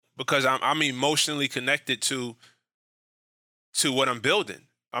because I'm emotionally connected to what I'm building.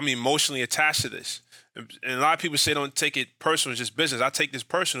 I'm emotionally attached to this. And a lot of people say don't take it personal, it's just business. I take this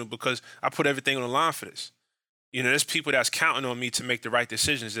personal because I put everything on the line for this. There's people that's counting on me to make the right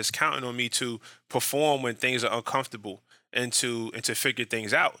decisions, that's counting on me to perform when things are uncomfortable and to figure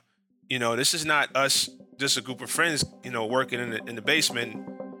things out. This is not us, just a group of friends, working in the basement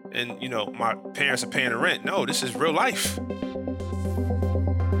and my parents are paying the rent. No, this is real life.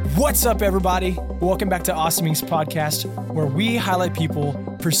 What's up, everybody? Welcome back to Awesome Inc.'s podcast, where we highlight people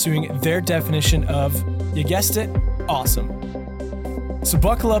pursuing their definition of, you guessed it, awesome. So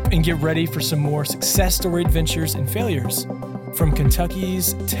buckle up and get ready for some more success story adventures and failures from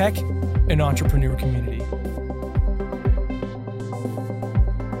Kentucky's tech and entrepreneur community.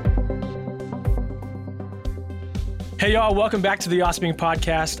 Hey, y'all, welcome back to the Awesome Inc.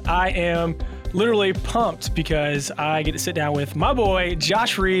 podcast. I am literally pumped because I get to sit down with my boy,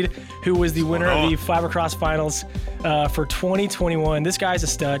 Josh Reed, who was the winner of the Fibercross finals for 2021. This guy's a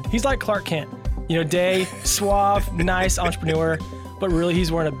stud. He's like Clark Kent, day, suave, nice entrepreneur, but really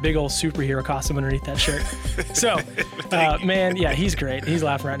he's wearing a big old superhero costume underneath that shirt. So, man, yeah, he's great. He's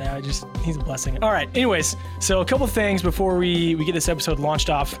laughing right now. He's a blessing. All right. Anyways, so a couple things before we get this episode launched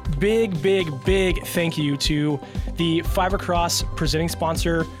off. Big thank you to the Fibercross presenting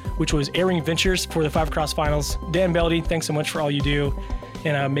sponsor, which was Airing Ventures for the Fibercross finals. Dan Beldy, thanks so much for all you do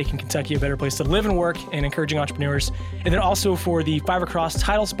in making Kentucky a better place to live and work and encouraging entrepreneurs. And then also for the Fibercross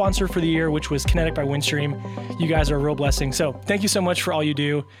title sponsor for the year, which was Kinetic by Windstream. You guys are a real blessing. So thank you so much for all you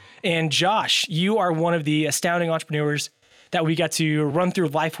do. And Josh, you are one of the astounding entrepreneurs that we got to run through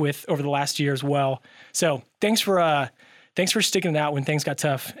life with over the last year as well. So thanks for sticking it out when things got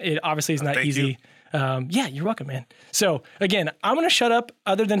tough. It obviously is not easy. Yeah, you're welcome, man. So again, I'm going to shut up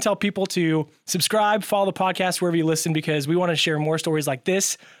other than tell people to subscribe, follow the podcast wherever you listen, because we want to share more stories like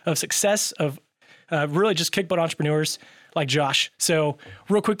this of success, of really just kick butt entrepreneurs like Josh. So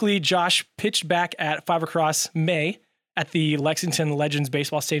real quickly, Josh pitched back at Fibercross May at the Lexington Legends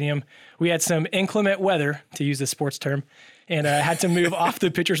Baseball Stadium. We had some inclement weather, to use the sports term, and had to move off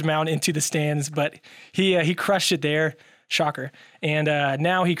the pitcher's mound into the stands, but he crushed it there. Shocker. And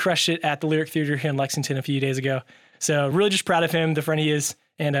now he crushed it at the Lyric Theater here in Lexington a few days ago. So really just proud of him, the friend he is,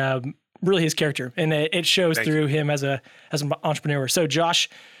 and really his character. And it shows through him as an entrepreneur. So Josh,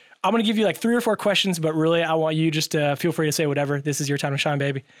 I'm going to give you like 3 or 4 questions, but really I want you just to feel free to say whatever. This is your time to shine,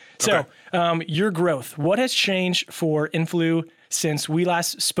 baby. So your growth, what has changed for Influ since we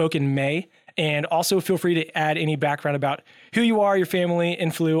last spoke in May? And also feel free to add any background about who you are, your family,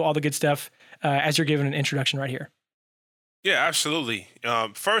 Influ, all the good stuff as you're giving an introduction right here. Yeah, absolutely.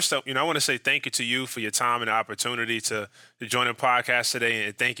 First up, I want to say thank you to you for your time and the opportunity to join the podcast today.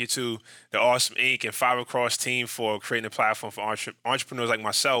 And thank you to the Awesome Inc. and Fibercross team for creating a platform for entrepreneurs like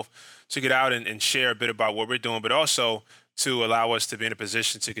myself to get out and share a bit about what we're doing, but also to allow us to be in a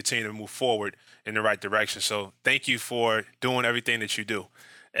position to continue to move forward in the right direction. So thank you for doing everything that you do.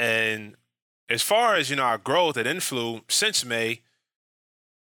 And as far as, our growth at Influ since May,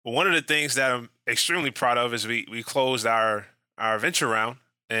 one of the things that I'm extremely proud of is we closed our venture round,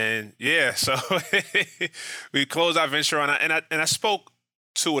 and so we closed our venture round, and I spoke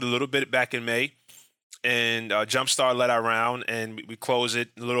to it a little bit back in May, and Jumpstart led our round, and we closed it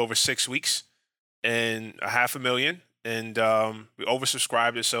a little over 6 weeks, and $500,000, and we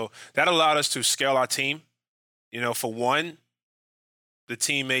oversubscribed it, so that allowed us to scale our team. For one, the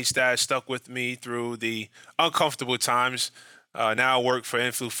teammates that stuck with me through the uncomfortable times. Now I work for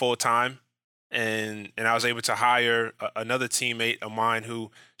Influ full time, and I was able to hire another teammate of mine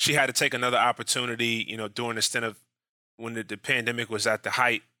who she had to take another opportunity, during the stint of when the pandemic was at the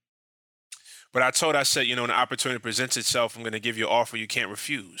height. But I said, when the opportunity presents itself, I'm going to give you an offer you can't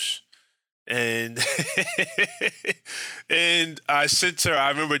refuse. And and I sent her, I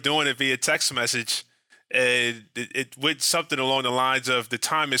remember doing it via text message, and it went something along the lines of, the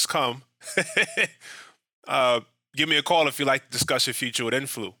time has come. Give me a call if you'd like to discuss your future with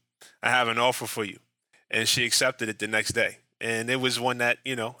Influ. I have an offer for you. And she accepted it the next day. And it was one that,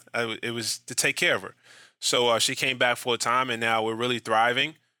 it was to take care of her. So she came back full time, and now we're really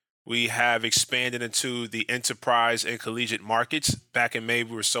thriving. We have expanded into the enterprise and collegiate markets. Back in May,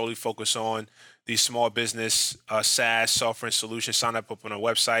 we were solely focused on the small business SaaS software and solution. Sign up on our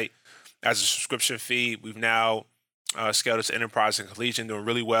website as a subscription fee. We've now scaled it to enterprise and collegiate, doing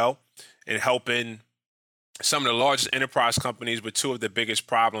really well in helping some of the largest enterprise companies with 2 of the biggest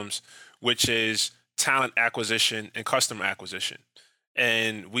problems, which is talent acquisition and customer acquisition.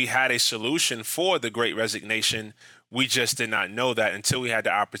 And we had a solution for the Great Resignation. We just did not know that until we had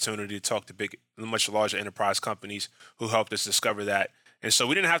the opportunity to talk to much larger enterprise companies who helped us discover that. And so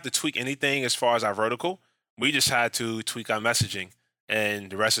we didn't have to tweak anything as far as our vertical. We just had to tweak our messaging, and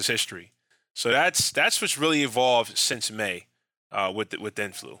the rest is history. So that's what's really evolved since May with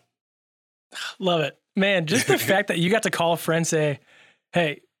Influ. Love it, man. Just the fact that you got to call a friend, say,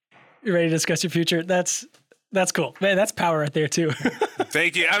 "Hey, you ready to discuss your future?" That's cool, man. That's power right there too.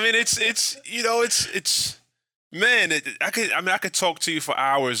 Thank you. I mean, I could talk to you for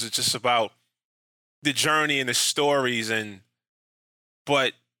hours. It's just about the journey and the stories,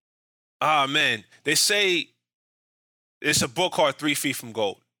 but man, they say it's a book called 3 Feet from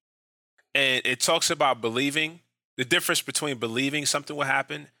Gold, and it talks about believing, the difference between believing something will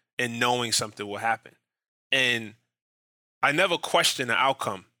happen and knowing something will happen. And I never question the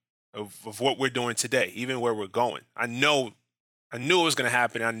outcome of what we're doing today, even where we're going. I knew it was going to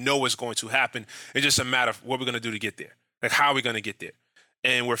happen. I know it's going to happen. It's just a matter of what we're going to do to get there. Like, how are we going to get there?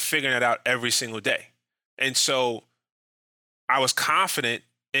 And we're figuring it out every single day. And so I was confident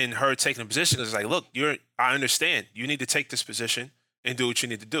in her taking a position. It's like, look, I understand. You need to take this position and do what you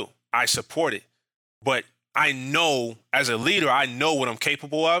need to do. I support it. But I know, as a leader, I know what I'm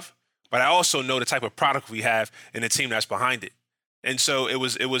capable of, but I also know the type of product we have and the team that's behind it. And so it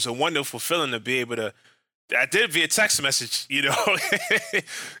was a wonderful feeling to be able to, I did via text message,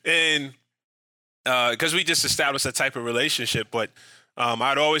 and because we just established that type of relationship. But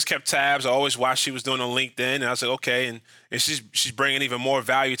I'd always kept tabs. I always watched she was doing on LinkedIn, and I was like, okay. And she's bringing even more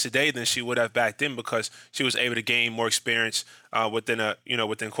value today than she would have back then, because she was able to gain more experience within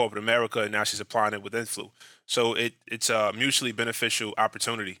corporate America, and now she's applying it with Influ. So it's a mutually beneficial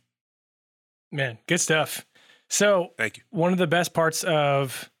opportunity. Man, good stuff. So thank you. One of the best parts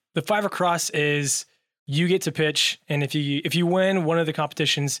of the Five Across is you get to pitch, and if you win one of the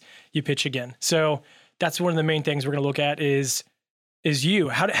competitions, you pitch again. So that's one of the main things we're going to look at is you.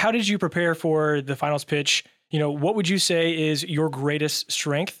 How did you prepare for the finals pitch? What would you say is your greatest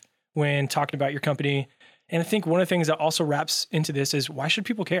strength when talking about your company? And I think one of the things that also wraps into this is, why should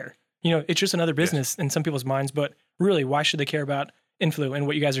people care? It's just another business in some people's minds, but really, why should they care about Influ and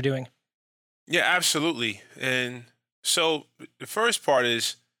what you guys are doing? Yeah, absolutely. And so the first part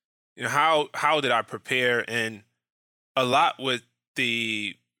is, how did I prepare? And a lot with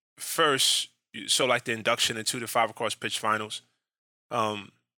the first, so like the induction into the Five Across pitch finals,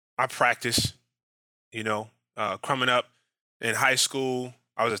 I practiced, coming up in high school.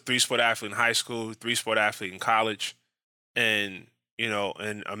 I was a 3-sport athlete in high school, 3-sport athlete in college, and,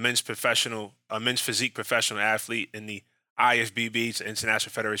 and a men's physique professional athlete in the IFBB, the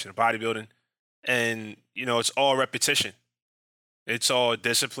International Federation of Bodybuilding. And, it's all repetition. It's all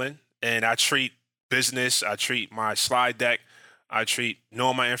discipline. And I treat business, I treat my slide deck, I treat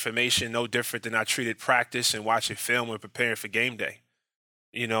knowing my information no different than I treated practice and watching film when preparing for game day.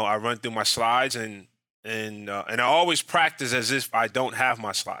 I run through my slides and I always practice as if I don't have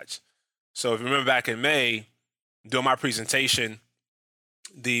my slides. So if you remember back in May, during my presentation,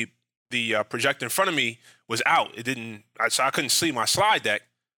 the projector in front of me was out. So I couldn't see my slide deck,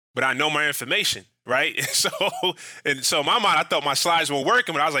 but I know my information, right? So in my mind, I thought my slides were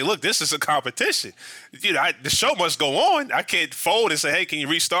working, but I was like, look, this is a competition. The show must go on. I can't fold and say, hey, can you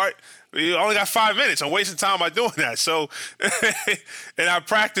restart? You only got 5 minutes. I'm wasting time by doing that. So, and I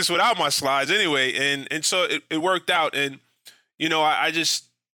practiced without my slides anyway. And so it worked out. And,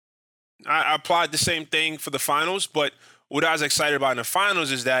 I applied the same thing for the finals. But what I was excited about in the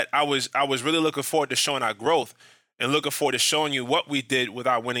finals is that I was really looking forward to showing our growth and looking forward to showing you what we did with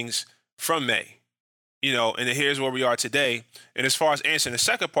our winnings from May. And here's where we are today. And as far as answering the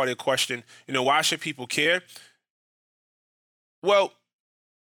second part of the question, why should people care? Well,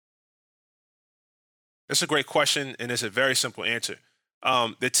 that's a great question, and it's a very simple answer.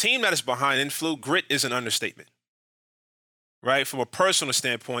 The team that is behind Influ, grit is an understatement, right? From a personal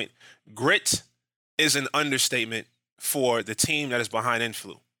standpoint, grit is an understatement for the team that is behind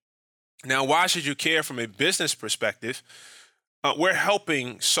Influ. Now, why should you care from a business perspective? We're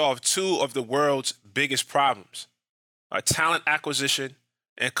helping solve two of the world's biggest problems, talent acquisition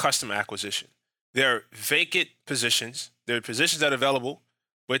and customer acquisition. There are vacant positions. There are positions that are available,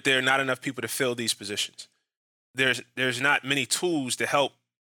 but there are not enough people to fill these positions. There's not many tools to help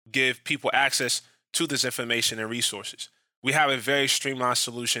give people access to this information and resources. We have a very streamlined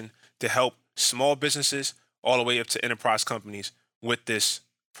solution to help small businesses all the way up to enterprise companies with this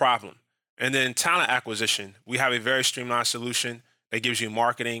problem. And then talent acquisition, we have a very streamlined solution that gives you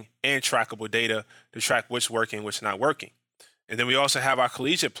marketing and trackable data to track what's working, what's not working. And then we also have our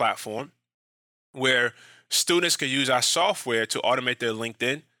collegiate platform where students can use our software to automate their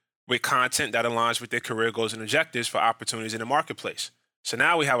LinkedIn with content that aligns with their career goals and objectives for opportunities in the marketplace. So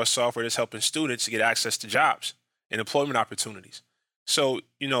now we have a software that's helping students get access to jobs and employment opportunities. So,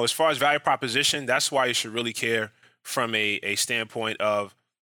 as far as value proposition, that's why you should really care from a standpoint of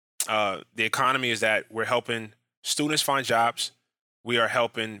the economy, is that we're helping students find jobs. We are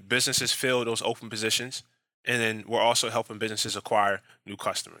helping businesses fill those open positions. And then we're also helping businesses acquire new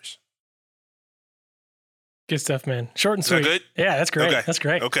customers. Good stuff, man. Short and sweet. Is that good? Yeah, that's great. Okay. That's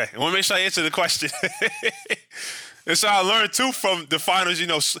great. Okay. I want to make sure I answer the question. And so I learned, too, from the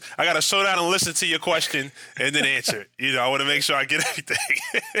finals, I got to slow down and listen to your question and then answer it. I want to make sure I get everything.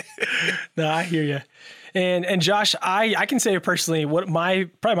 No, I hear you. And Josh, I can say personally,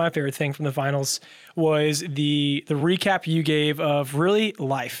 probably my favorite thing from the finals was the recap you gave of really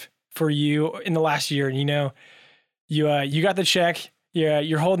life for you in the last year. And, you got the check. Yeah,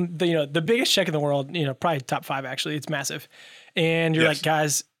 you're holding the biggest check in the world, probably top 5, actually. It's massive. And you're like,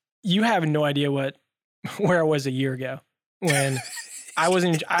 guys, you have no idea where I was a year ago when I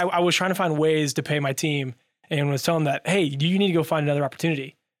was trying to find ways to pay my team and was telling them that, hey, you need to go find another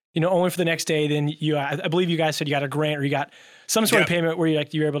opportunity, only for the next day. Then I believe you guys said you got a grant or you got some sort of payment where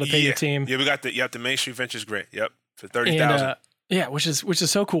you were able to pay your team. Yeah, we got the Main Street Ventures grant. Yep. For $30,000. Yeah. Which is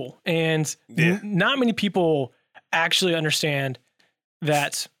so cool. And not many people actually understand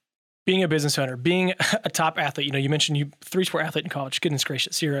that being a business owner, being a top athlete, you mentioned you 3-sport athlete in college. Goodness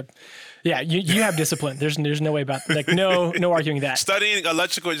gracious, you have discipline. There's no way about no arguing that. Studying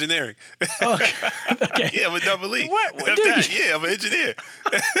electrical engineering. Okay. Yeah, I'm a double E. What? Yeah, I'm an engineer.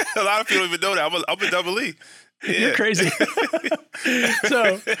 A lot of people don't even know that. I'm a double E. Yeah. You're crazy.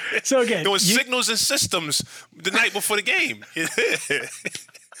 so again, doing signals and systems the night before the game.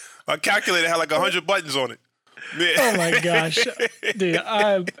 My calculator had like 100 buttons on it. Yeah. Oh my gosh, dude!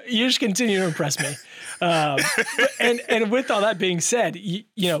 You just continue to impress me. And with all that being said,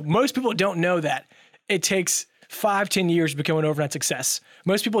 most people don't know that it takes 5-10 years to become an overnight success.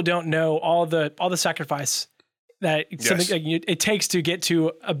 Most people don't know all the sacrifice that something like it takes to get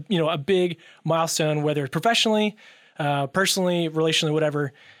to a big milestone, whether it's professionally, personally, relationally,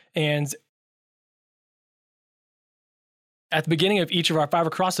 whatever. And at the beginning of each of our 5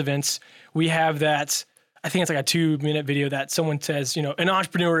 Across events, we have that. I think it's like a 2-minute video that someone says, an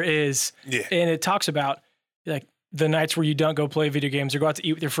entrepreneur is, and it talks about like the nights where you don't go play video games or go out to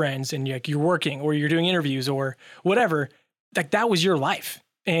eat with your friends and you're working or you're doing interviews or whatever. Like that was your life,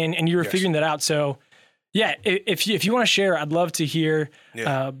 and you were figuring that out. So yeah, if you want to share, I'd love to hear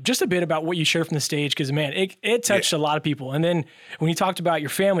just a bit about what you shared from the stage, because man, it touched a lot of people. And then when you talked about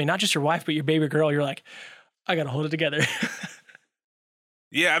your family, not just your wife but your baby girl, you're like, I gotta hold it together.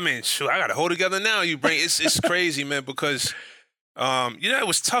 Yeah, I mean, shoot, I got to hold together now. It's crazy, man, because, it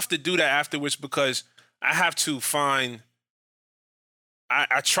was tough to do that afterwards because I have to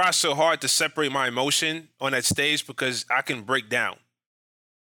I try so hard to separate my emotion on that stage because I can break down,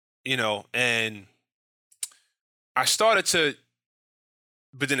 and I started to,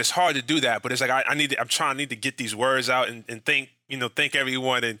 but then it's hard to do that. But it's like, I need to get these words out and thank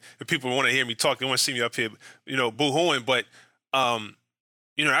everyone. And if people want to hear me talk, they want to see me up here, boo-hooing. But,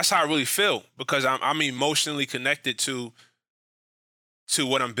 that's how I really feel because I'm emotionally connected to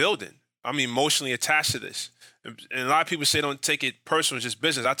what I'm building. I'm emotionally attached to this. And a lot of people say don't take it personal, it's just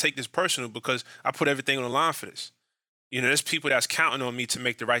business. I take this personal because I put everything on the line for this. There's people that's counting on me to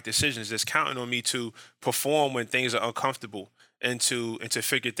make the right decisions. That's counting on me to perform when things are uncomfortable and to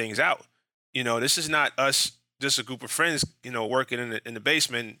figure things out. This is not us, just a group of friends, working in the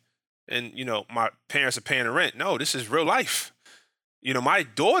basement and, my parents are paying the rent. No, this is real life. My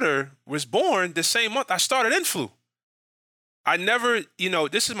daughter was born the same month I started Influ. I never,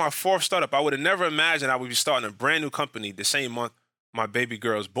 this is my 4th startup. I would have never imagined I would be starting a brand new company the same month my baby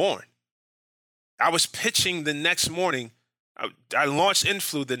girl's born. I was pitching the next morning. I launched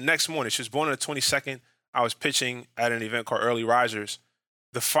Influ the next morning. She was born on the 22nd. I was pitching at an event called Early Risers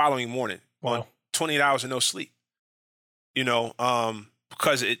the following morning on 28 hours of no sleep.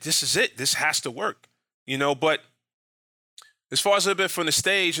 Because this is it. This has to work. But as far as a little bit from the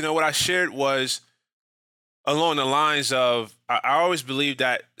stage, what I shared was along the lines of I always believe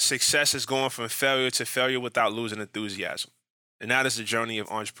that success is going from failure to failure without losing enthusiasm. And that is the journey of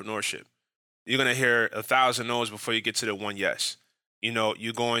entrepreneurship. You're going to hear 1,000 no's before you get to the one yes.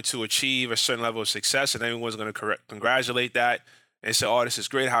 You're going to achieve a certain level of success and everyone's going to congratulate that and say, oh, this is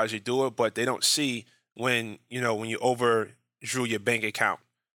great. How did you do it? But they don't see when you overdrew your bank account.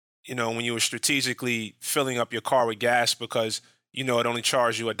 When you were strategically filling up your car with gas because, it only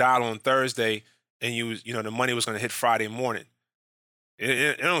charged you $1 on Thursday and the money was going to hit Friday morning.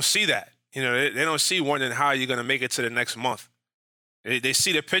 They don't see that. They don't see wondering how you're going to make it to the next month. They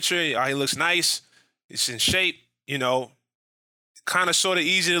see the picture. He looks nice. It's in shape. kind of sort of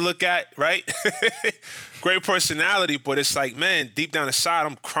easy to look at, right? Great personality, but it's like, man, deep down inside,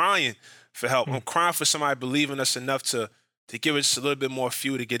 I'm crying for help. I'm crying for somebody believing us enough to give us a little bit more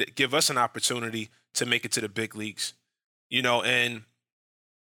fuel to give us an opportunity to make it to the big leagues, and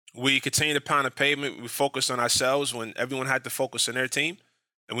we continue to pound the pavement. We focused on ourselves when everyone had to focus on their team,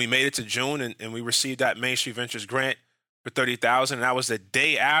 and we made it to June, and we received that Main Street Ventures grant for $30,000. And that was the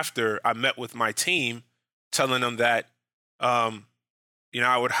day after I met with my team, telling them that, I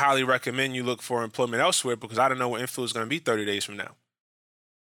would highly recommend you look for employment elsewhere because I don't know where Influ is going to be 30 days from now.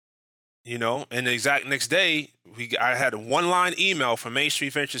 And the exact next day, I had a one-line email from Main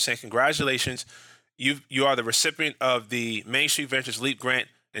Street Ventures saying, congratulations, you are the recipient of the Main Street Ventures LEAP grant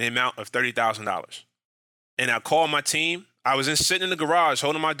in the amount of $30,000. And I called my team. I was sitting in the garage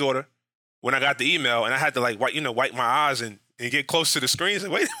holding my daughter when I got the email, and I had to wipe my eyes and get close to the screen and say,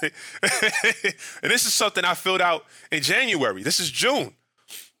 wait a minute. And this is something I filled out in January. This is June.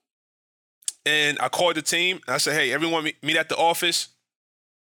 And I called the team. And I said, hey, everyone meet at the office.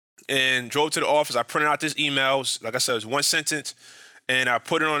 And drove to the office. I printed out this email. Like I said, it was one sentence. And I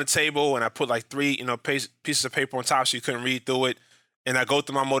put it on the table, and I put like 3 pieces of paper on top so you couldn't read through it. And I go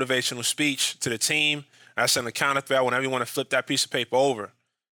through my motivational speech to the team. I sent a counter thread. I want everyone to flip that piece of paper over.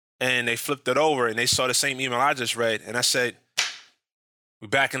 And they flipped it over, and they saw the same email I just read. And I said, we're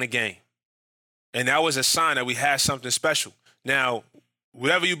back in the game. And that was a sign that we had something special. Now,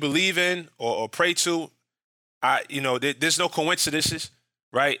 whatever you believe in or pray to, there's no coincidences,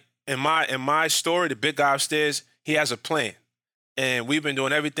 right? In my story, the big guy upstairs, he has a plan. And we've been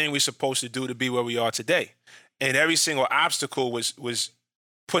doing everything we're supposed to do to be where we are today. And every single obstacle was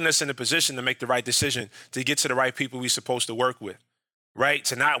putting us in a position to make the right decision, to get to the right people we're supposed to work with, right?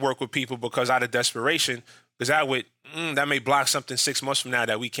 To not work with people because out of desperation, because that may block something 6 months from now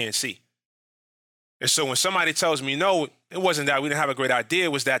that we can't see. And so when somebody tells me, no, it wasn't that we didn't have a great idea,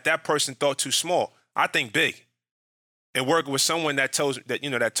 it was that person thought too small. I think big. And working with someone that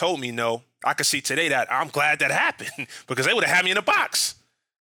told me no, I could see today that I'm glad that happened because they would have had me in a box.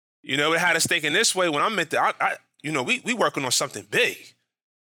 It had us thinking this way when I meant that, we working on something big.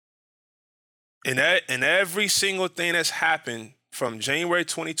 And every single thing that's happened from January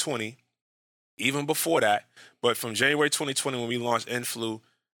 2020, even before that, but from January 2020 when we launched Influ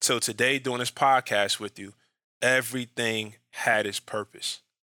till today doing this podcast with you, everything had its purpose.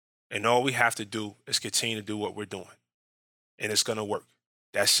 And all we have to do is continue to do what we're doing. And it's going to work.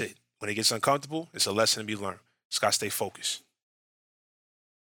 That's it. When it gets uncomfortable, it's a lesson to be learned. Just got to stay focused.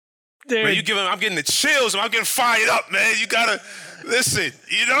 Dude. Man, I'm getting the chills. I'm getting fired up, man. You got to listen,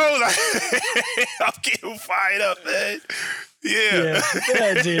 I'm getting fired up, man. Yeah,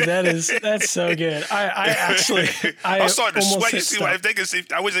 dude, that's so good. I'm starting to sweat. You see, if they can see,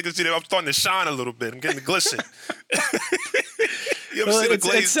 I wish they could see that I'm starting to shine a little bit. I'm getting the glisten. You ever see the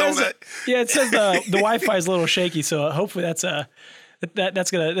glaze on that? Yeah, it says the Wi-Fi is a little shaky, so hopefully that's gonna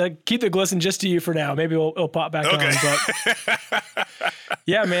keep the glisten just to you for now. Maybe it'll pop back on. But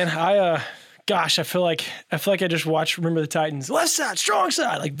yeah, man, I feel like I just watched Remember the Titans. Left side, strong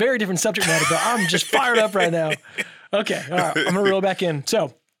side, like very different subject matter, but I'm just fired up right now. Okay, all right, I'm gonna reel back in.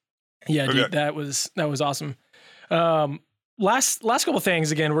 So, yeah, dude, that was awesome. Last couple of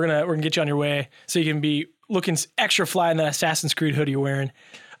things. Again, we're gonna get you on your way so you can be looking extra fly in that Assassin's Creed hoodie you're wearing.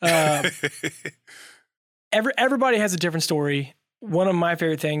 Everybody has a different story. One of my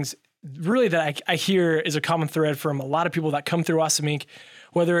favorite things, really, that I hear is a common thread from a lot of people that come through Awesome Inc.,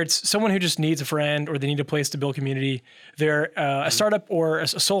 whether it's someone who just needs a friend or they need a place to build community, they're a startup or a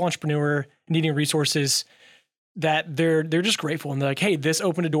sole entrepreneur needing resources, that they're just grateful. And they're like, hey, this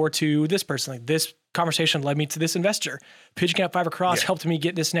opened a door to this person. Like, this conversation led me to this investor. Pitching at Five Across helped me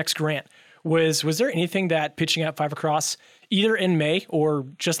get this next grant. Was there anything that Pitching at Five Across, either in May or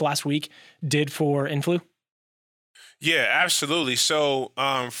just last week, did for Influ? Yeah, absolutely. So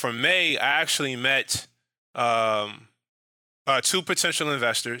from May, I actually met 2 potential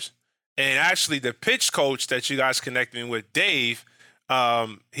investors. And actually the pitch coach that you guys connected me with, Dave,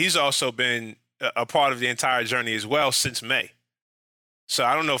 he's also been a part of the entire journey as well since May. So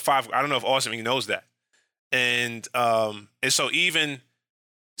I don't know if Awesome Inc. knows that. And so even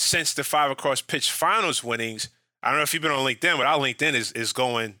since the Five Across Pitch Finals winnings, I don't know if you've been on LinkedIn, but our LinkedIn is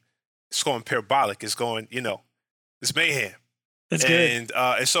going parabolic. It's going, it's mayhem. That's good.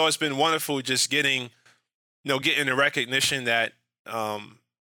 And so it's been wonderful just getting the recognition that,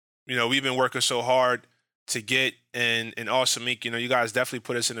 we've been working so hard to get in Awesome Inc. You guys definitely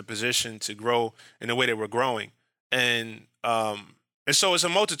put us in a position to grow in the way that we're growing. And so it's a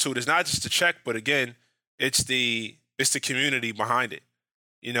multitude. It's not just the check, but again, it's the community behind it.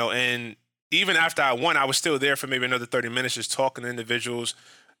 And even after I won, I was still there for maybe another 30 minutes just talking to individuals.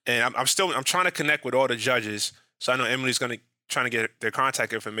 And I'm trying to connect with all the judges. So I know Emily's trying to get their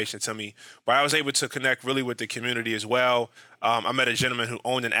contact information to me. But I was able to connect really with the community as well. I met a gentleman who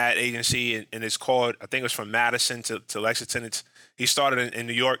owned an ad agency, and it's called, I think it was from Madison to Lexington. He started in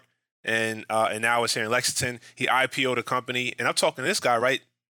New York, and now it's here in Lexington. He IPO'd a company, and I'm talking to this guy right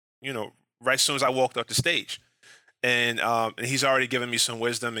as soon as I walked up the stage. And he's already given me some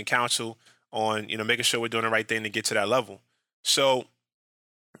wisdom and counsel on, making sure we're doing the right thing to get to that level. So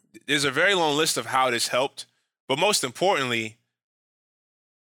there's a very long list of how this helped, but most importantly,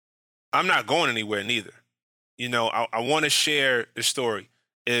 I'm not going anywhere neither. I want to share the story.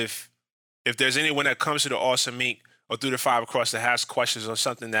 If there's anyone that comes to the Awesome Inc. or through the Five Across that has questions on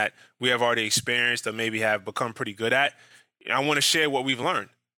something that we have already experienced or maybe have become pretty good at, I want to share what we've learned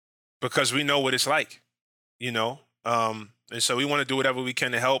because we know what it's like, And so we want to do whatever we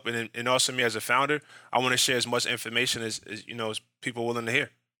can to help. And also me as a founder, I want to share as much information as people are willing to hear.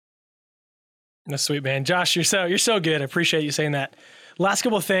 That's sweet, man. Josh, you're so good. I appreciate you saying that. Last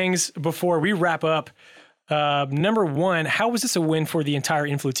couple of things before we wrap up. Number one, how was this a win for the entire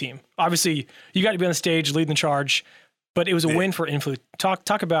Influ team? Obviously, you got to be on the stage leading the charge, but it was a win for Influ.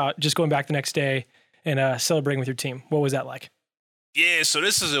 Talk about just going back the next day and celebrating with your team. What was that like? Yeah, so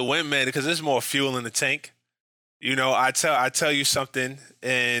this is a win, man, because there's more fuel in the tank. I tell you something,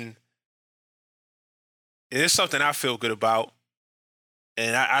 and it's something I feel good about.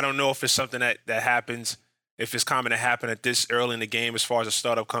 And I don't know if it's something that happens, if it's common to happen at this early in the game as far as a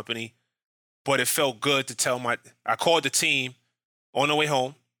startup company. But it felt good to I called the team on the way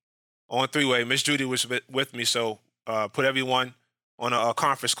home on three-way. Miss Judy was with me, so put everyone on a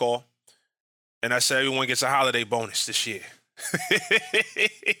conference call. And I said, everyone gets a holiday bonus this year.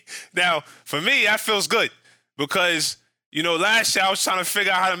 Now, for me, that feels good because, last year I was trying to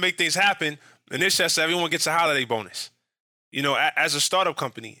figure out how to make things happen. And this year I said, everyone gets a holiday bonus. As a startup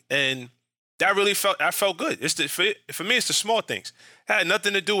company. And that really felt good. For me, it's the small things. It had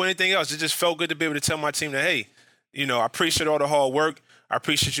nothing to do with anything else. It just felt good to be able to tell my team that, hey, I appreciate all the hard work. I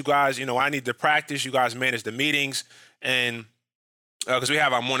appreciate you guys. I need to practice. You guys manage the meetings. And because we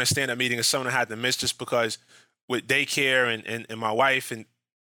have our morning stand-up meeting and something I had to miss just because with daycare and my wife. And,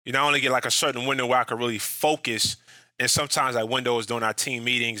 I only get like a certain window where I could really focus. And sometimes that window is during our team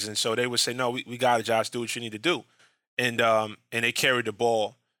meetings. And so they would say, no, we got it, Josh. Do what you need to do. And they carried the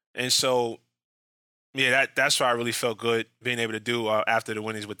ball. And so, yeah, that's why I really felt good being able to do after the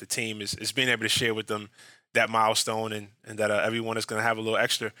winnings with the team is being able to share with them that milestone and that everyone is going to have a little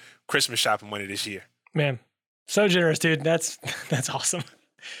extra Christmas shopping money this year. Man, so generous, dude. That's awesome.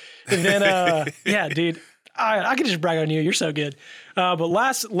 And then, yeah, dude, I could just brag on you. You're so good. But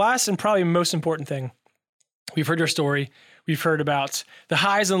last and probably most important thing, we've heard your story. We've heard about the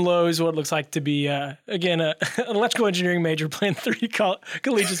highs and lows, what it looks like to be, again, an electrical engineering major playing 3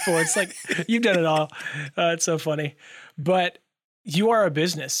 collegiate sports. Like, you've done it all. It's so funny. But you are a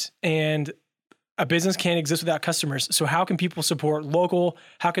business, and a business can't exist without customers. So how can people support local?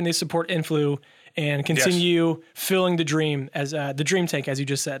 How can they support Influ and continue filling the dream, as the dream tank, as you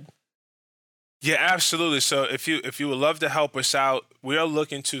just said? Yeah, absolutely. So if you would love to help us out, we are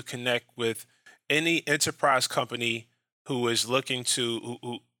looking to connect with any enterprise company who is looking to,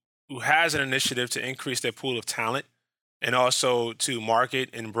 who has an initiative to increase their pool of talent and also to market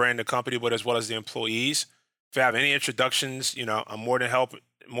and brand the company, but as well as the employees. If you have any introductions, I'm more than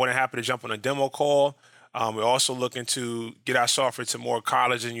happy to jump on a demo call. We're also looking to get our software to more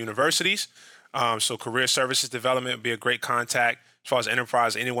colleges and universities. So career services development would be a great contact as far as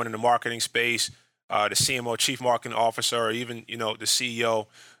enterprise, anyone in the marketing space, the CMO, chief marketing officer, or even, the CEO.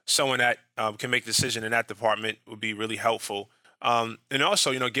 Someone that can make a decision in that department would be really helpful. And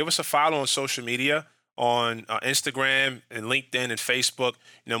also, give us a follow on social media on Instagram and LinkedIn and Facebook.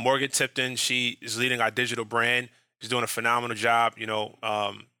 Morgan Tipton, she is leading our digital brand. She's doing a phenomenal job.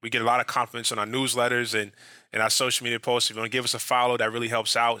 We get a lot of compliments on our newsletters and our social media posts. If you want to give us a follow, that really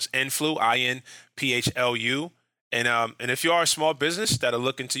helps out. It's Influ, INPHLU. And if you are a small business that are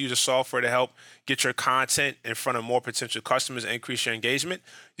looking to use a software to help get your content in front of more potential customers and increase your engagement,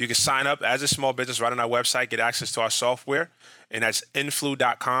 you can sign up as a small business right on our website, get access to our software, and that's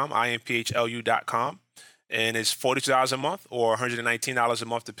influ.com, INPHLU.com. And it's $42 a month or $119 a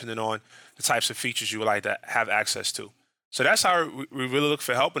month, depending on the types of features you would like to have access to. So that's how we really look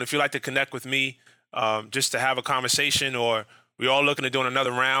for help. And if you'd like to connect with me just to have a conversation, or we're all looking at doing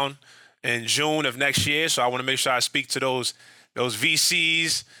another round in June of next year. So I want to make sure I speak to those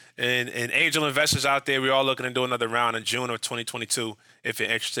VCs and angel investors out there. We're all looking to do another round in June of 2022 if you're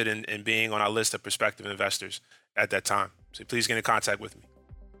interested in being on our list of prospective investors at that time. So please get in contact with me.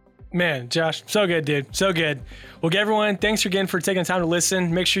 Man, Josh, so good, dude. So good. Well, everyone, thanks again for taking the time to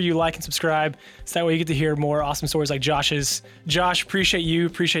listen. Make sure you like and subscribe so that way you get to hear more awesome stories like Josh's. Josh, appreciate you.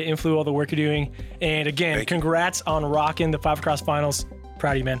 Appreciate Influ, all the work you're doing. And again, congrats on rocking the Five Across Finals.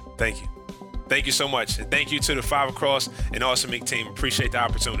 Proud of you, man. Thank you. Thank you so much. And thank you to the Five Across and Awesome Inc. team. Appreciate the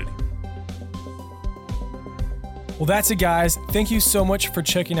opportunity. Well, that's it, guys. Thank you so much for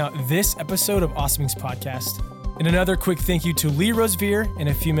checking out this episode of Awesome Inc.'s podcast. And another quick thank you to Lee Rosevear and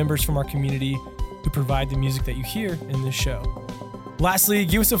a few members from our community who provide the music that you hear in this show. Lastly,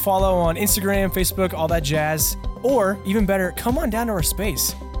 give us a follow on Instagram, Facebook, all that jazz. Or, even better, come on down to our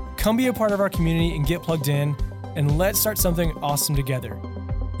space. Come be a part of our community and get plugged in, and let's start something awesome together.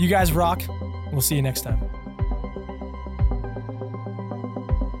 You guys rock. We'll see you next time.